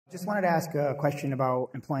Just wanted to ask a question about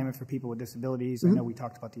employment for people with disabilities. I know we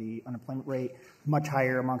talked about the unemployment rate, much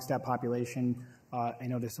higher amongst that population. I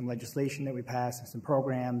know there's some legislation that we passed and some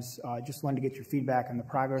programs. Just wanted to get your feedback on the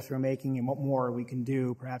progress we're making and what more we can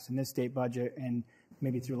do, perhaps in this state budget and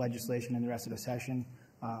maybe through legislation in the rest of the session.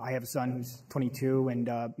 I have a son who's 22,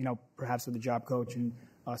 and perhaps with a job coach and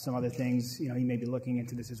some other things, he may be looking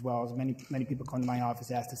into this as well. As many people come to my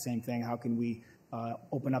office, ask the same thing: how can we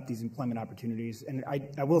open up these employment opportunities? And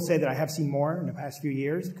I will say that I have seen more in the past few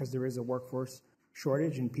years because there is a workforce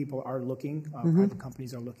shortage and people are looking, private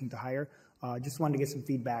companies are looking to hire. Just wanted to get some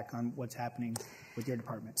feedback on what's happening with your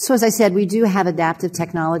department. So as I said, we do have adaptive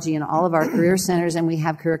technology in all of our career centers, and we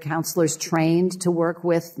have career counselors trained to work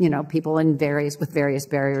with, people with various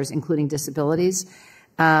barriers, including disabilities.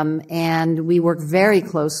 And we work very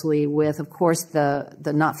closely with, of course,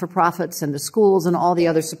 the not-for-profits and the schools and all the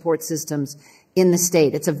other support systems in the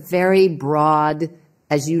state. It's a very broad,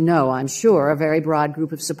 as you know, I'm sure, a very broad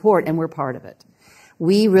group of support, and we're part of it.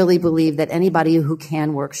 We really believe that anybody who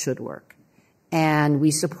can work should work, and we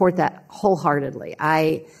support that wholeheartedly.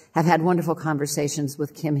 I have had wonderful conversations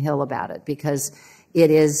with Kim Hill about it because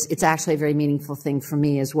it's actually a very meaningful thing for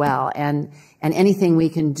me as well. And anything we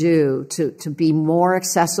can do to be more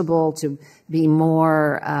accessible, to be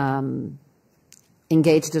more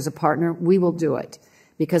engaged as a partner, we will do it.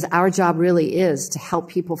 Because our job really is to help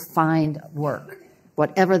people find work,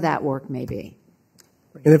 whatever that work may be.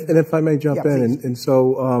 And if I may jump in, and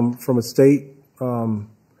so from a state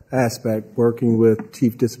aspect, working with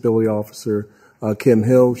Chief Disability Officer Kim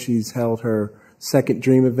Hill, she's held her second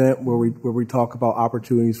Dream event where we talk about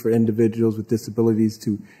opportunities for individuals with disabilities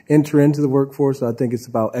to enter into the workforce. So I think it's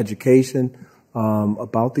about education,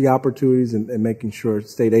 about the opportunities and making sure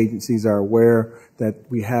state agencies are aware that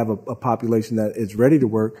we have a population that is ready to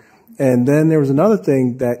work. And then there was another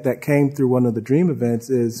thing that came through one of the Dream events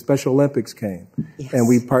is Special Olympics came. Yes. And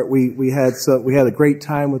we had a great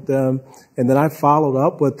time with them. And then I followed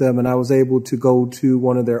up with them, and I was able to go to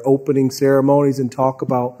one of their opening ceremonies and talk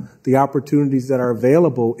about the opportunities that are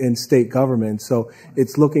available in state government. So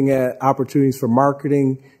it's looking at opportunities for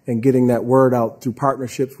marketing and getting that word out through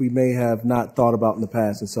partnerships we may have not thought about in the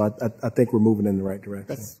past. And so I think we're moving in the right direction.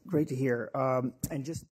 That's great to hear. And just